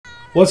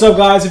What's up,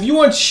 guys? If you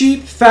want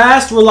cheap,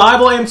 fast,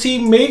 reliable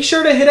MT, make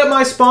sure to hit up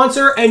my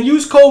sponsor and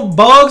use code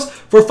BUGS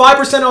for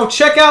 5% off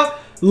checkout.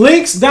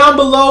 Links down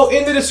below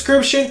in the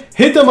description.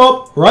 Hit them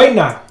up right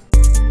now.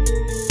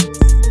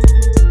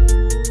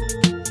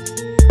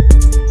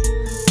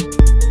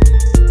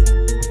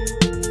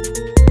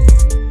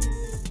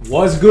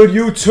 What's good,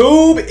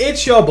 YouTube?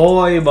 It's your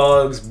boy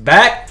Bugs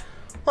back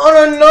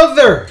on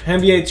another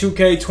NBA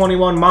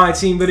 2K21 My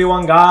Team video.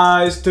 And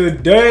guys,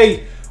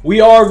 today we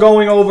are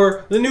going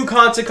over the new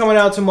content coming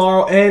out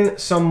tomorrow and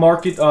some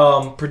market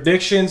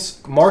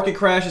predictions. Market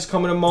crash is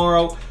coming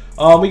tomorrow.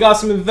 We got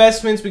some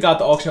investments. We got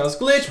the auction house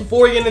glitch.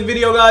 Before we get into the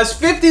video, guys,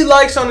 50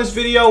 likes on this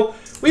video.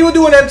 We will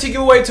do an MT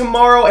giveaway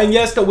tomorrow. And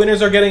yes, the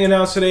winners are getting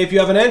announced today. If you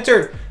haven't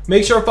entered,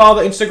 make sure to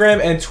follow the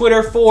Instagram and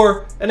Twitter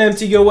for an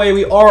MT giveaway.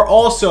 We are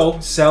also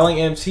selling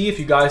MT if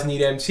you guys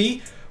need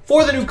MT.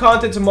 For the new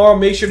content tomorrow,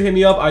 make sure to hit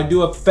me up. I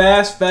do a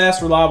fast,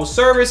 reliable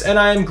service, and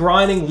I am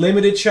grinding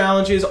limited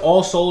challenges,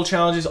 all solo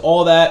challenges,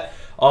 all that,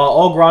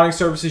 all grinding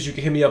services. You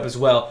can hit me up as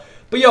well.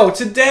 But yo,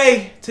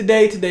 today,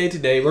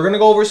 we're gonna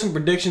go over some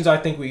predictions I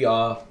think we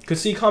could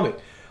see coming.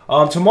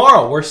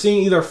 Tomorrow, we're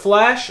seeing either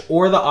Flash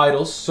or the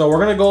Idols, so we're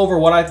gonna go over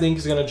what I think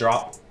is gonna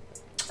drop.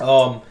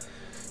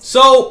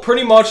 So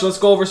pretty much, let's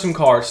go over some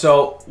cards.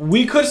 So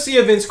we could see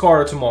a Vince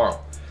Carter tomorrow.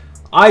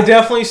 I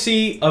definitely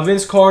see a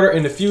Vince Carter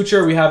in the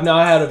future. We have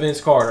not had a Vince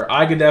Carter.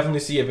 I could definitely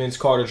see a Vince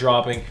Carter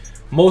dropping.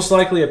 Most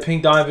likely a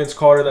pink dime Vince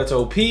Carter that's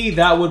OP.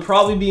 That would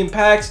probably be in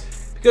packs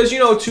because, you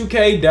know,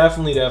 2K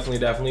definitely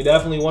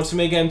wants to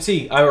make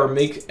MT or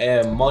make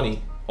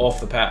money off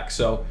the pack.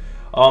 So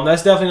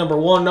that's definitely number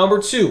one.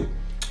 Number two,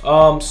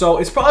 so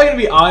it's probably going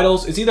to be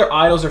Idols. It's either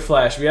Idols or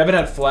Flash. We haven't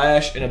had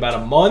Flash in about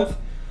a month.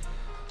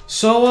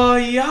 So,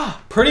 yeah,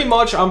 pretty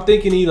much I'm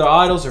thinking either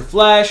Idols or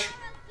Flash.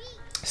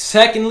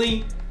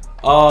 Secondly,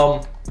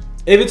 if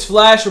it's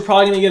Flash, we're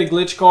probably going to get a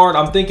glitch card.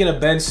 I'm thinking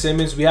of Ben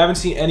Simmons. We haven't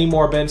seen any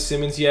more Ben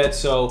Simmons yet,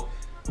 so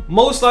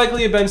most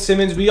likely a Ben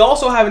Simmons. We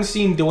also haven't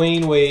seen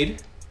Dwayne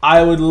Wade.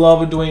 I would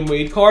love a Dwayne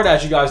Wade card,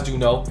 as you guys do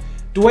know.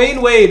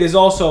 Dwayne Wade is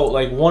also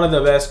like one of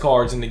the best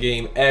cards in the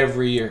game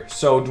every year.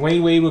 So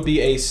Dwayne Wade would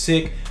be a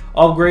sick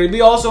upgrade.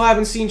 We also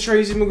haven't seen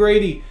Tracy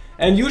McGrady.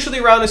 And usually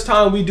around this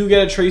time, we do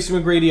get a Tracy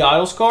McGrady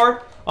Idols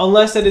card.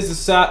 Unless that is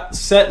a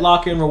set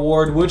lock-in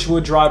reward, which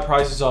would drive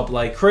prices up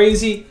like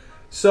crazy.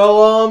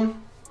 So,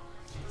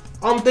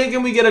 I'm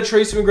thinking we get a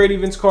Tracy McGrady,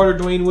 Vince Carter,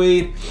 Dwayne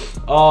Wade.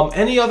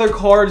 Any other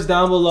cards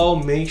down below,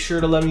 make sure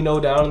to let me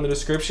know down in the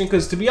description.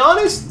 Because to be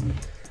honest,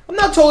 I'm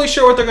not totally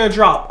sure what they're going to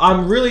drop.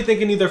 I'm really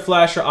thinking either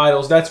Flash or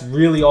Idols. That's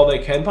really all they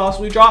can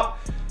possibly drop.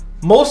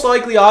 Most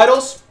likely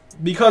Idols,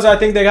 because I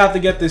think they have to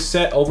get this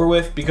set over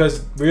with.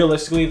 Because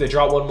realistically, if they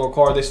drop one more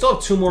card, they still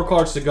have 2 more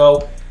cards to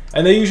go.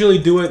 And they usually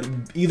do it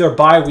either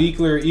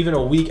bi-weekly or even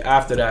a week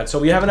after that. So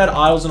we haven't had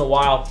Idols in a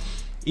while.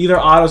 Either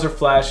Idols or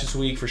Flash this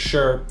week for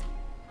sure.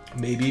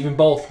 Maybe even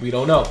both. We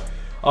don't know.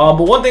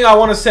 But one thing I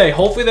want to say,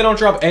 hopefully they don't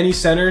drop any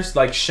centers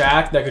like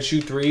Shaq that could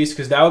shoot threes,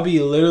 because that would be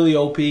literally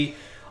OP.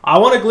 I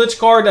want a glitch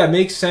card that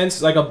makes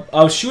sense, like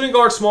a shooting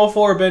guard, small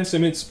forward, Ben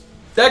Simmons.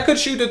 That could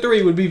shoot the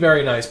 3 would be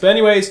very nice. But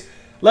anyways,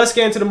 let's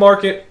get into the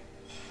market.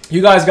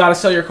 You guys got to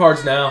sell your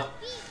cards now.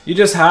 You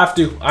just have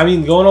to. I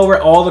mean, going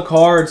over all the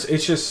cards,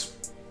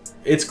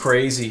 it's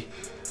crazy.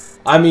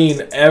 I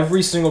mean,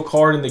 every single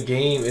card in the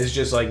game is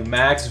just like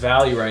max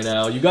value right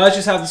now. You guys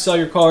just have to sell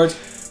your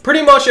cards.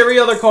 Pretty much every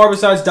other card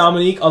besides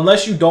Dominique,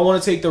 unless you don't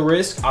want to take the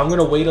risk. I'm going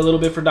to wait a little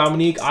bit for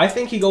Dominique. I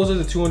think he goes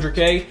into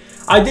 200K.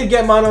 I did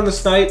get mine on the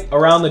snipe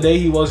around the day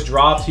he was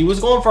dropped. He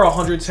was going for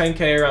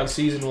 110K around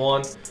Season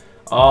 1,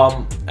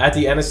 at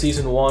the end of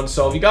Season 1.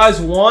 So if you guys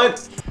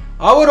want,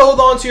 I would hold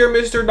on to your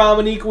Mr.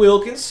 Dominique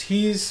Wilkins.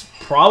 He's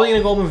probably going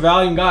to go up in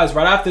value. And guys,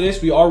 right after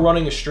this, we are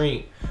running a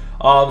stream.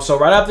 So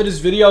right after this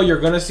video, you're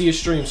going to see a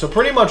stream. So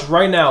pretty much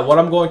right now, what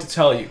I'm going to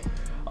tell you,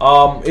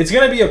 it's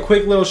going to be a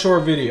quick little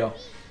short video.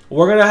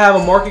 We're going to have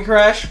a market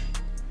crash,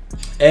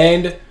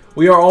 and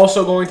we are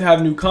also going to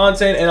have new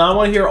content, and I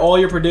want to hear all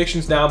your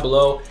predictions down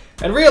below.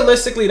 And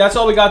realistically, that's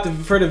all we got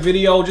for the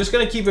video. Just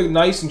going to keep it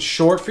nice and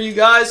short for you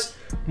guys.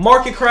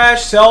 Market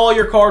crash, sell all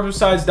your cards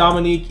besides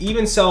Dominique,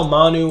 even sell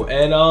Manu,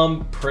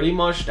 and pretty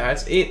much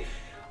that's it.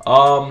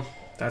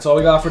 That's all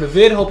we got for the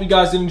vid. Hope you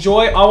guys did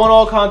enjoy. I want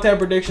all content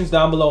predictions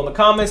down below in the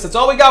comments. That's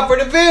all we got for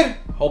the vid.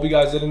 Hope you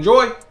guys did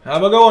enjoy.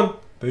 Have a good one.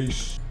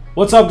 Peace.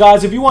 What's up,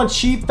 guys? If you want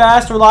cheap,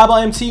 fast, reliable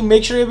MT,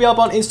 make sure to hit me up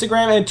on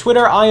Instagram and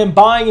Twitter. I am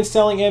buying and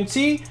selling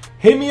MT.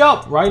 Hit me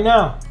up right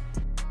now.